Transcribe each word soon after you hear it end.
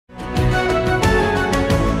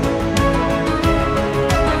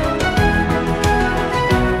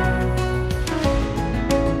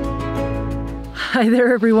Hi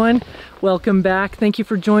there everyone, welcome back. Thank you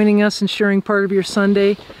for joining us and sharing part of your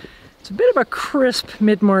Sunday. It's a bit of a crisp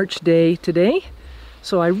mid-March day today,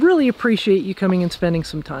 so I really appreciate you coming and spending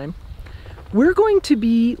some time. We're going to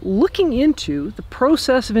be looking into the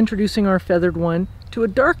process of introducing our feathered one to a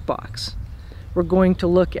dark box. We're going to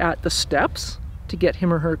look at the steps to get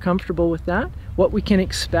him or her comfortable with that, what we can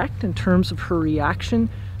expect in terms of her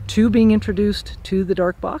reaction to being introduced to the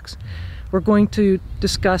dark box. We're going to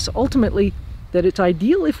discuss ultimately that it's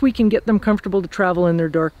ideal if we can get them comfortable to travel in their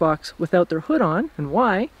dark box without their hood on, and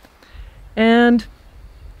why, and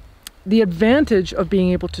the advantage of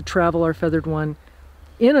being able to travel our feathered one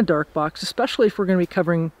in a dark box, especially if we're going to be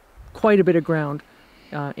covering quite a bit of ground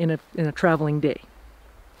in a traveling day.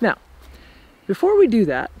 Now, before we do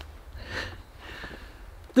that,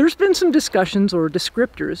 there's been some discussions or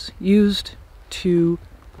descriptors used to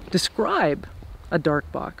describe a dark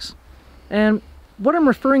box, and what I'm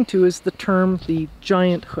referring to is the term the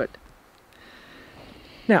giant hood.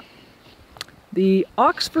 Now, the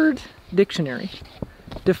Oxford Dictionary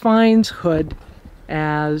defines hood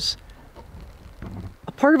as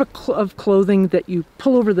a part of clothing that you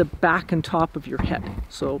pull over the back and top of your head.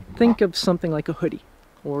 So think of something like a hoodie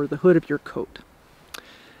or the hood of your coat.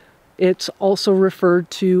 It's also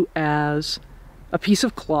referred to as a piece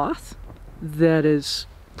of cloth that is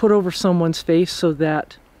put over someone's face so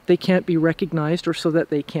that they can't be recognized or so that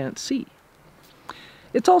they can't see.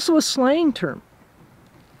 It's also a slang term.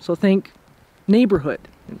 So think neighborhood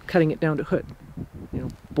and cutting it down to hood. You know,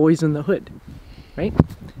 boys in the hood, right?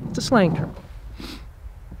 It's a slang term.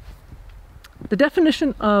 The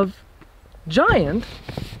definition of giant,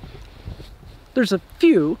 there's a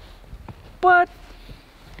few, but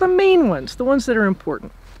the main ones, the ones that are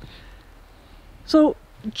important. So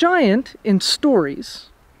giant in stories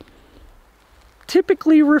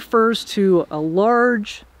typically refers to a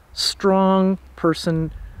large, strong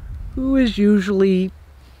person who is usually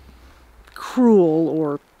cruel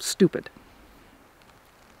or stupid.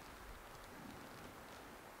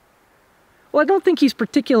 Well, I don't think he's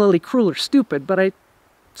particularly cruel or stupid, but I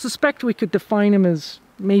suspect we could define him as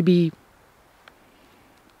maybe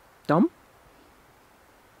dumb.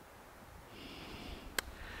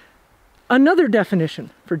 Another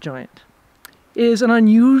definition for giant is an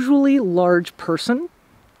unusually large person,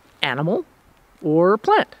 animal, or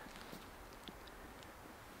plant.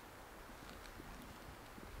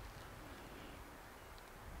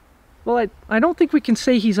 Well, I don't think we can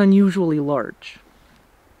say he's unusually large.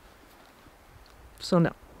 So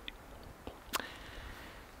no.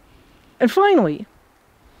 And finally,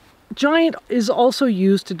 giant is also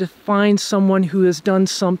used to define someone who has done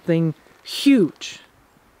something huge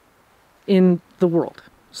in the world.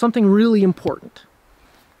 Something really important.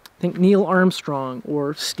 Think Neil Armstrong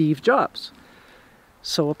or Steve Jobs.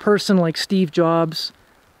 So a person like Steve Jobs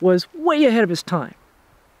was way ahead of his time.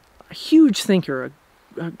 A huge thinker,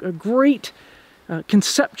 a great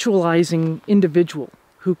conceptualizing individual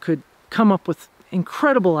who could come up with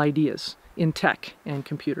incredible ideas in tech and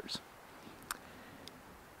computers.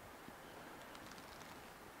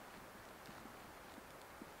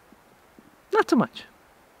 Not so much.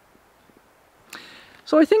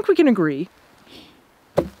 So I think we can agree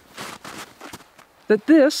that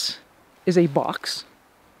this is a box,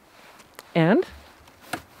 and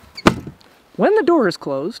when the door is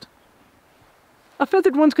closed, a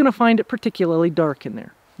feathered one's going to find it particularly dark in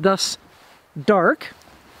there. Thus, dark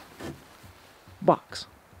box.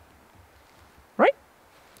 Right?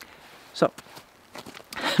 So,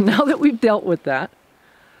 now that we've dealt with that,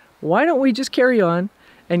 why don't we just carry on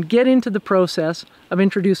and get into the process of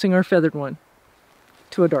introducing our feathered one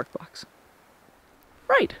to a dark box.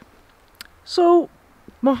 Right. So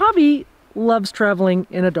Mohave loves traveling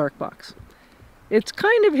in a dark box. It's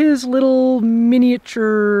kind of his little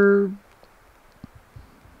miniature,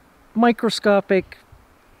 microscopic,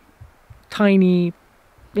 tiny,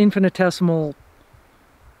 infinitesimal,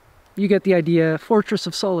 you get the idea, fortress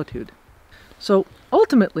of solitude. So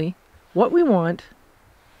ultimately, what we want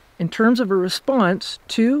in terms of a response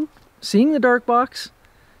to seeing the dark box,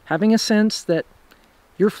 having a sense that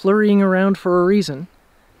you're flurrying around for a reason,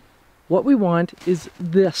 what we want is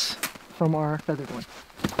this from our feathered one.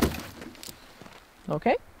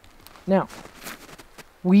 Okay? Now,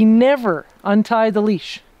 we never untie the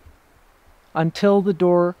leash until the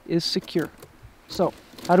door is secure. So,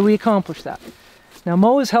 how do we accomplish that? Now,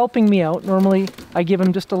 Mo is helping me out. Normally, I give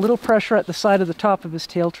him just a little pressure at the side of the top of his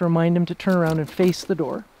tail to remind him to turn around and face the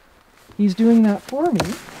door. He's doing that for me.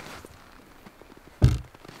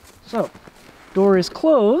 So, door is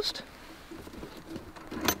closed.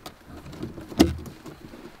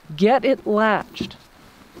 Get it latched.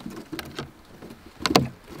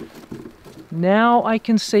 Now I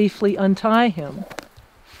can safely untie him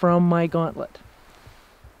from my gauntlet.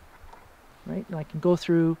 Right, and I can go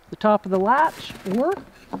through the top of the latch, or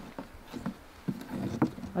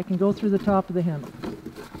I can go through the top of the handle.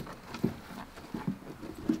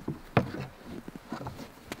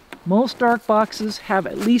 Most dark boxes have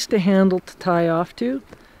at least a handle to tie off to.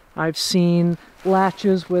 I've seen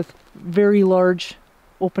latches with very large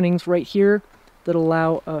openings right here that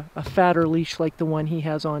allow a fatter leash like the one he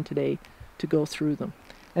has on today to go through them.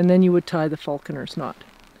 And then you would tie the falconer's knot.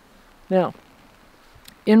 Now,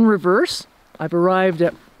 in reverse, I've arrived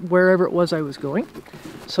at wherever it was I was going.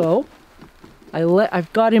 So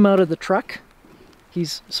I've got him out of the truck.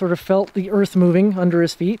 He's sort of felt the earth moving under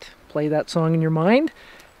his feet. Play that song in your mind.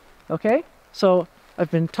 Okay, so I've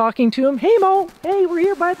been talking to him. Hey Mo, hey, we're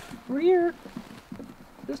here, bud, we're here.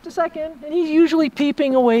 Just a second. And he's usually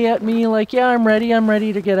peeping away at me like, yeah, I'm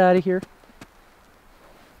ready to get out of here.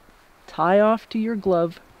 Tie off to your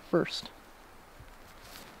glove first.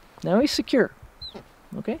 Now he's secure.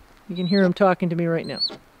 Okay, you can hear him talking to me right now.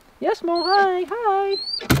 Yes, Mo, hi, hi.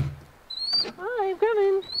 Hi, I'm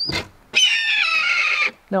coming.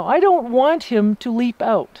 Now I don't want him to leap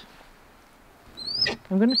out.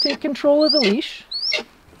 I'm going to take control of the leash,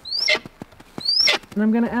 and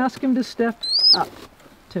I'm going to ask him to step up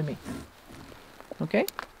to me. Okay?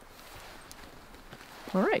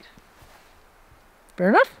 All right. Fair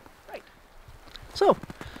enough? Right. So,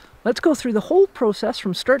 let's go through the whole process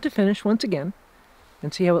from start to finish once again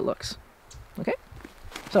and see how it looks. Okay?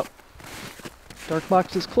 So, dark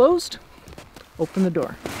box is closed. Open the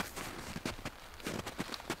door.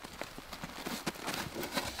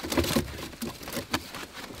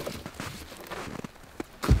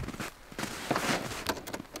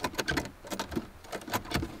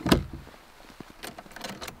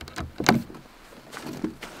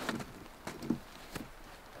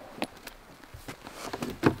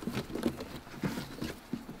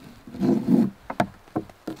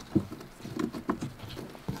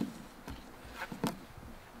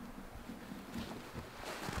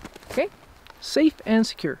 Okay, safe and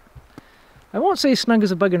secure. I won't say snug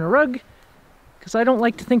as a bug in a rug, because I don't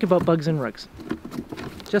like to think about bugs in rugs.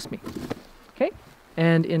 Just me. Okay,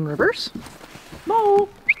 and in reverse. Mo!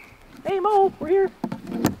 Hey Mo, we're here.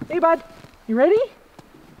 Hey bud, you ready?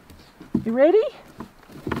 You ready?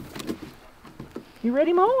 You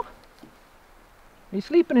ready, Mo? Are you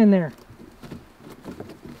sleeping in there?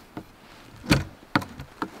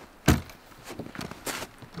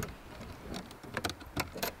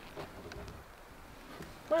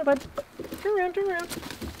 Come on, bud. Turn around, turn around.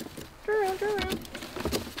 Turn around, turn around.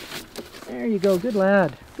 There you go. Good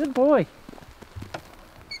lad. Good boy.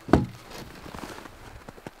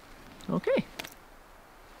 Okay.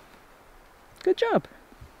 Good job.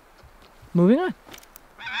 Moving on.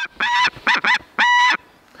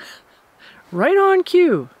 Right on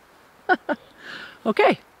cue.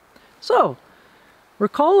 Okay. So,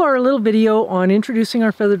 recall our little video on introducing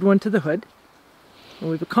our feathered one to the hood. And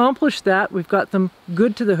we've accomplished that. We've got them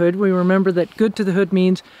good to the hood. We remember that good to the hood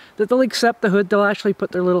means that they'll accept the hood. They'll actually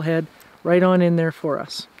put their little head right on in there for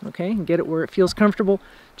us. Okay, and get it where it feels comfortable.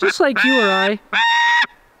 Just like you or I.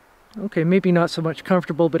 Okay, maybe not so much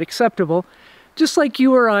comfortable, but acceptable. Just like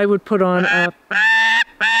you or I would put on a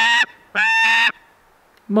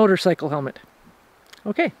motorcycle helmet.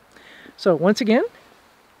 Okay, so once again,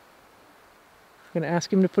 I'm going to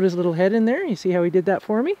ask him to put his little head in there. You see how he did that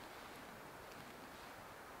for me?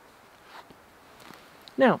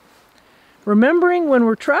 Now, remembering when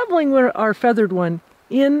we're traveling with our feathered one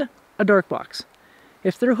in a dark box,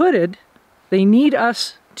 if they're hooded, they need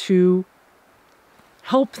us to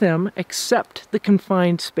help them accept the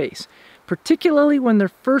confined space, particularly when they're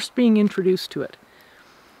first being introduced to it.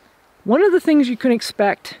 One of the things you can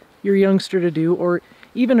expect your youngster to do, or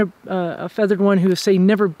even a feathered one who has, say,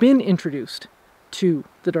 never been introduced to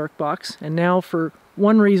the dark box, and now for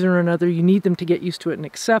one reason or another you need them to get used to it and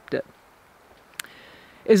accept it,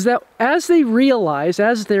 is that as they realize,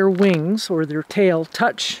 as their wings or their tail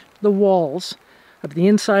touch the walls of the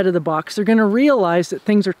inside of the box, they're going to realize that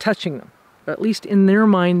things are touching them. Or at least in their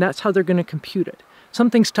mind, that's how they're going to compute it.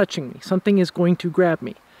 Something's touching me. Something is going to grab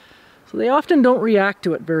me. So they often don't react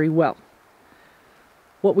to it very well.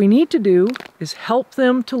 What we need to do is help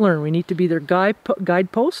them to learn. We need to be their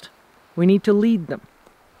guidepost. We need to lead them.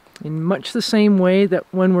 In much the same way that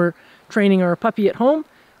when we're training our puppy at home,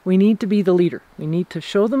 we need to be the leader. We need to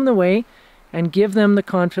show them the way and give them the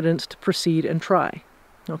confidence to proceed and try.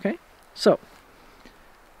 Okay? So,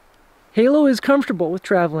 Halo is comfortable with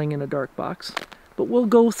traveling in a dark box, but we'll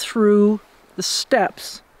go through the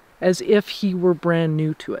steps as if he were brand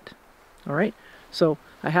new to it. All right? So,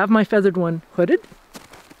 I have my feathered one hooded.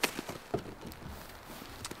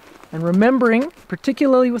 And remembering,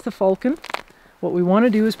 particularly with the Falcon, what we want to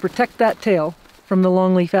do is protect that tail from the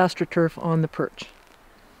longleaf astroturf on the perch.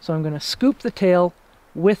 So I'm going to scoop the tail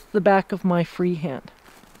with the back of my free hand.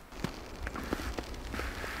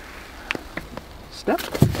 Step.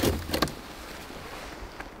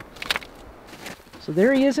 So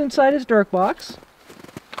there he is inside his dark box.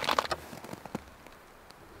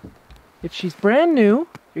 If she's brand new,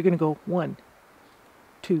 you're going to go 1,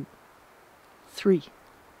 2, 3,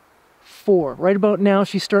 4. Right about now,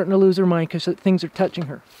 she's starting to lose her mind because things are touching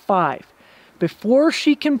her. 5. Before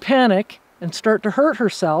she can panic and start to hurt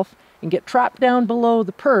herself and get trapped down below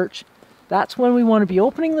the perch, that's when we want to be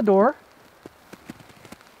opening the door,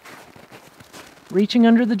 reaching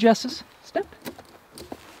under the jesses, step,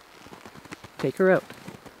 take her out.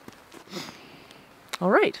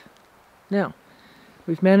 All right, now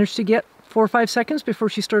we've managed to get 4 or 5 seconds before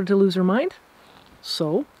she started to lose her mind.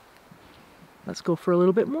 So let's go for a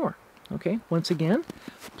little bit more. Okay, once again,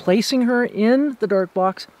 placing her in the dark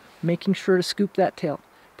box, making sure to scoop that tail.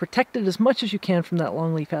 Protect it as much as you can from that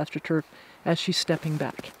longleaf astroturf as she's stepping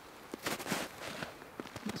back.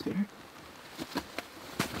 There you go.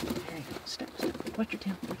 Step, step. Watch your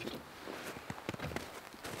tail, watch your tail.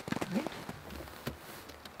 All right.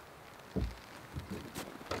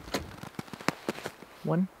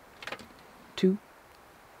 1, 2,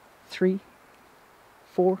 3,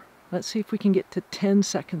 4. Let's see if we can get to 10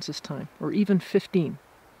 seconds this time, or even 15.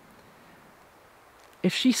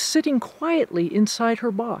 If she's sitting quietly inside her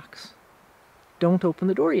box, don't open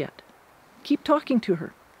the door yet. Keep talking to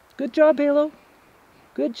her. Good job, Halo.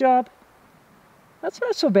 Good job. That's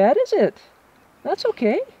not so bad, is it? That's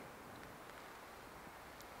okay.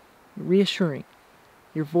 Reassuring.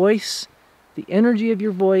 Your voice, the energy of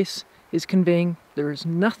your voice is conveying there is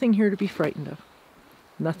nothing here to be frightened of.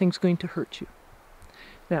 Nothing's going to hurt you.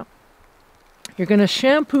 Now, you're going to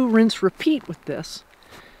shampoo, rinse, repeat with this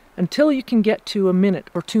until you can get to 1 minute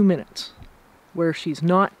or 2 minutes where she's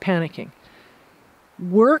not panicking.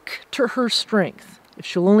 Work to her strength. If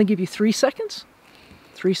she'll only give you 3 seconds,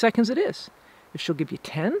 3 seconds it is. If she'll give you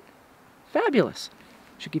 10, fabulous.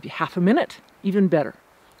 If she'll give you half a minute, even better.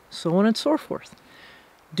 So on and so forth.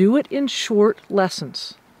 Do it in short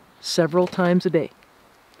lessons, several times a day.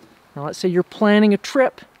 Now let's say you're planning a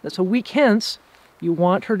trip that's a week hence. You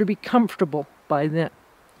want her to be comfortable by then.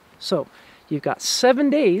 So you've got 7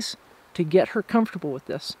 days to get her comfortable with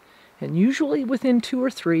this. And usually within 2 or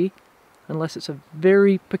 3, unless it's a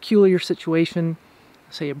very peculiar situation,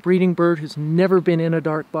 say a breeding bird who's never been in a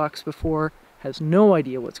dark box before, has no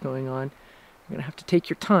idea what's going on, you're going to have to take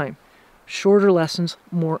your time. Shorter lessons,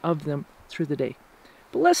 more of them through the day.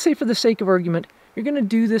 But let's say for the sake of argument, you're going to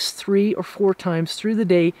do this 3 or 4 times through the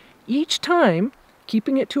day, each time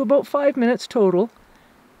keeping it to about 5 minutes total,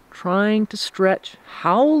 trying to stretch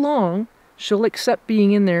how long she'll accept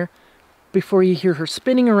being in there before you hear her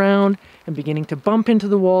spinning around and beginning to bump into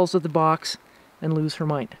the walls of the box and lose her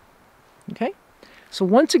mind. Okay? So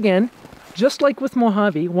once again, just like with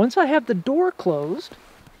Mohave, once I have the door closed,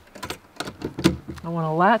 I want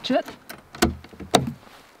to latch it,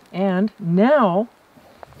 and now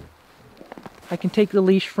I can take the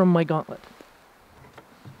leash from my gauntlet.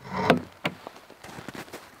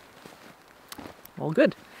 All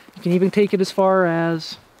good. You can even take it as far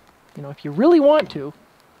as, you know, if you really want to,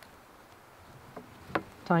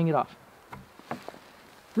 tying it off.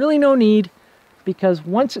 Really no need, because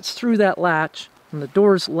once it's through that latch and the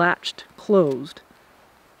door's latched closed,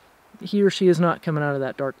 he or she is not coming out of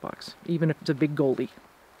that dark box, even if it's a big Goldie.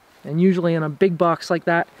 And usually in a big box like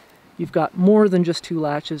that, you've got more than just 2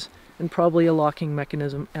 latches and probably a locking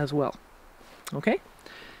mechanism as well. Okay?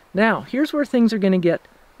 Now, here's where things are going to get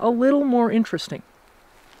a little more interesting.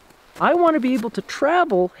 I want to be able to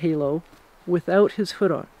travel Halo without his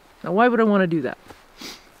hood on. Now, why would I want to do that?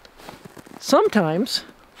 Sometimes,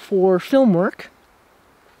 for film work,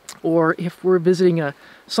 or if we're visiting a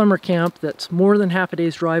summer camp that's more than half a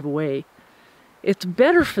day's drive away, it's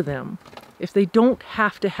better for them if they don't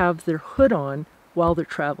have to have their hood on while they're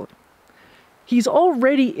traveling. He's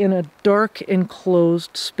already in a dark,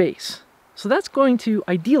 enclosed space, so that's going to,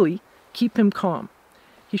 ideally, keep him calm.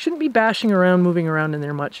 He shouldn't be bashing around, moving around in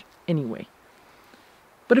there much anyway.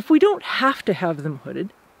 But if we don't have to have them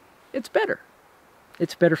hooded, it's better.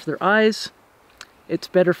 It's better for their eyes, it's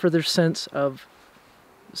better for their sense of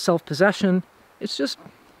self-possession, it's just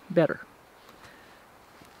better.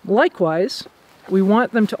 Likewise, we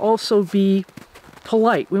want them to also be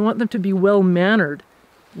polite. We want them to be well-mannered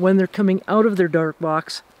when they're coming out of their dark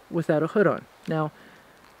box without a hood on. Now,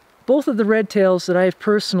 both of the red tails that I have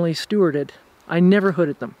personally stewarded, I never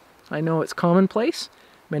hooded them. I know it's commonplace.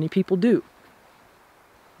 Many people do.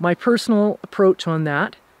 My personal approach on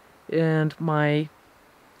that and my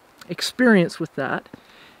experience with that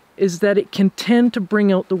is that it can tend to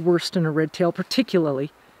bring out the worst in a red tail,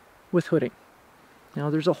 particularly with hooding. Now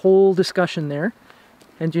there's a whole discussion there,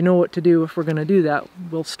 and you know what to do if we're going to do that.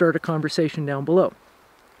 We'll start a conversation down below.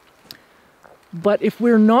 But if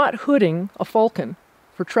we're not hooding a falcon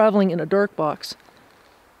for traveling in a dark box,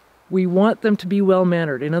 we want them to be well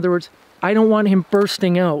mannered. In other words, I don't want him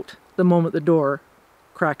bursting out the moment the door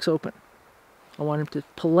cracks open. I want him to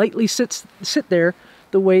politely sit there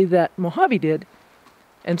the way that Mohave did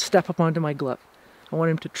and step up onto my glove. I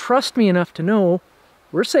want him to trust me enough to know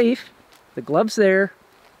we're safe, the glove's there,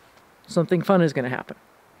 something fun is going to happen.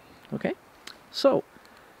 Okay? So,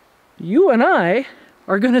 you and I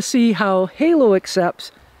are going to see how Halo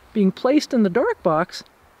accepts being placed in the dark box,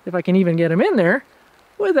 if I can even get him in there,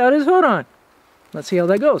 without his hood on. Let's see how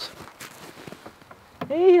that goes.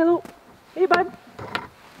 Hey, Halo. Hey, bud.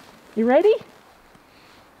 You ready?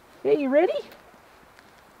 Hey, you ready?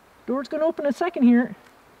 Door's going to open in a second here.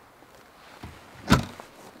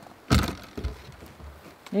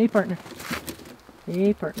 Hey, partner.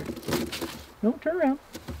 Hey, partner. No, turn around.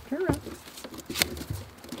 Turn around.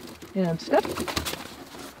 And step.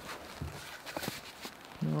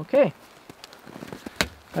 Okay.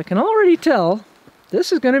 I can already tell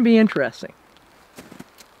this is going to be interesting.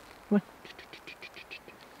 Come on.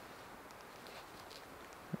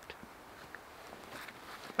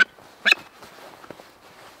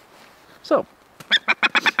 So,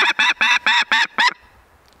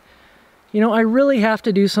 you know, I really have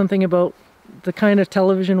to do something about the kind of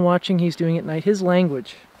television watching he's doing at night. His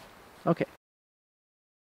language. Okay.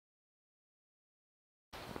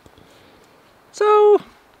 So,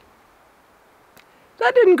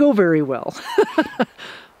 that didn't go very well.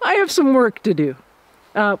 I have some work to do.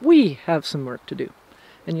 We have some work to do.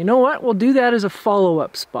 And you know what? We'll do that as a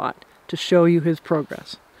follow-up spot to show you his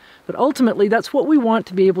progress. But ultimately, that's what we want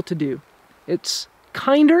to be able to do. It's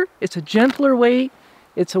kinder, it's a gentler way,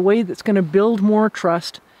 it's a way that's going to build more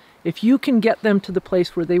trust if you can get them to the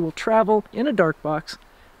place where they will travel in a dark box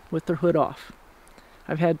with their hood off.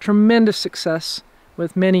 I've had tremendous success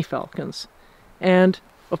with many falcons, and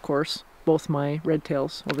of course both my red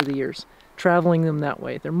tails over the years, traveling them that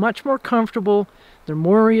way. They're much more comfortable, they're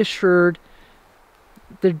more reassured,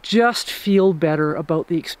 they just feel better about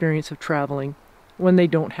the experience of traveling when they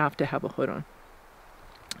don't have to have a hood on.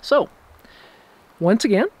 So, once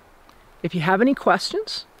again, if you have any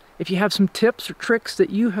questions, if you have some tips or tricks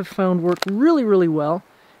that you have found work really, really well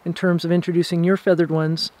in terms of introducing your feathered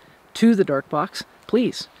ones to the dark box,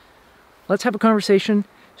 please, let's have a conversation,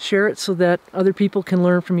 share it so that other people can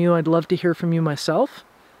learn from you. I'd love to hear from you myself.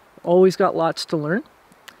 Always got lots to learn.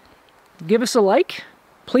 Give us a like,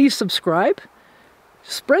 please subscribe,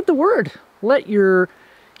 spread the word. Let your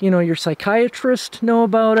psychiatrist know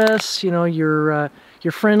about us, your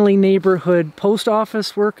friendly neighborhood post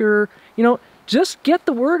office worker, just get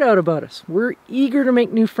the word out about us. We're eager to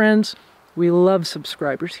make new friends. We love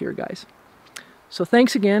subscribers here, guys. So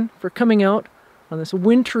thanks again for coming out on this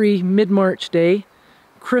wintry mid-March day.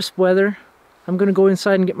 Crisp weather. I'm going to go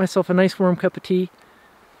inside and get myself a nice warm cup of tea.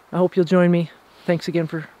 I hope you'll join me. Thanks again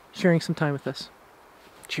for sharing some time with us.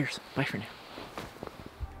 Cheers. Bye for now.